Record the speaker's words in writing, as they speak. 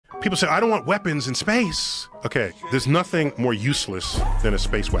People say, I don't want weapons in space. Okay, there's nothing more useless than a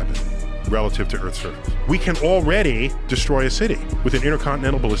space weapon relative to Earth's surface. We can already destroy a city with an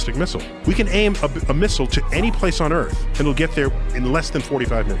intercontinental ballistic missile. We can aim a missile to any place on Earth and it'll get there in less than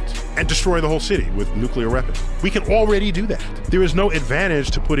 45 minutes and destroy the whole city with nuclear weapons. We can already do that. There is no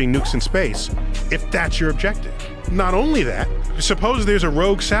advantage to putting nukes in space if that's your objective. Not only that, suppose there's a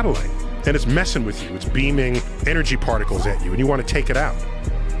rogue satellite and it's messing with you. It's beaming energy particles at you and you want to take it out.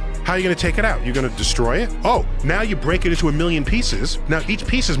 How are you going to take it out? You're going to destroy it? Oh, now you break it into 1 million pieces. Now each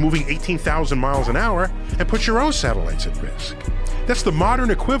piece is moving 18,000 miles an hour and puts your own satellites at risk. That's the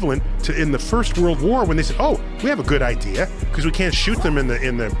modern equivalent to in the First World War when they said, oh, we have a good idea because we can't shoot them in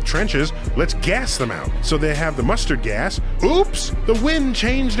the trenches. Let's gas them out. So they have the mustard gas. Oops, the wind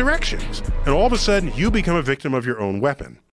changed directions. And all of a sudden you become a victim of your own weapon.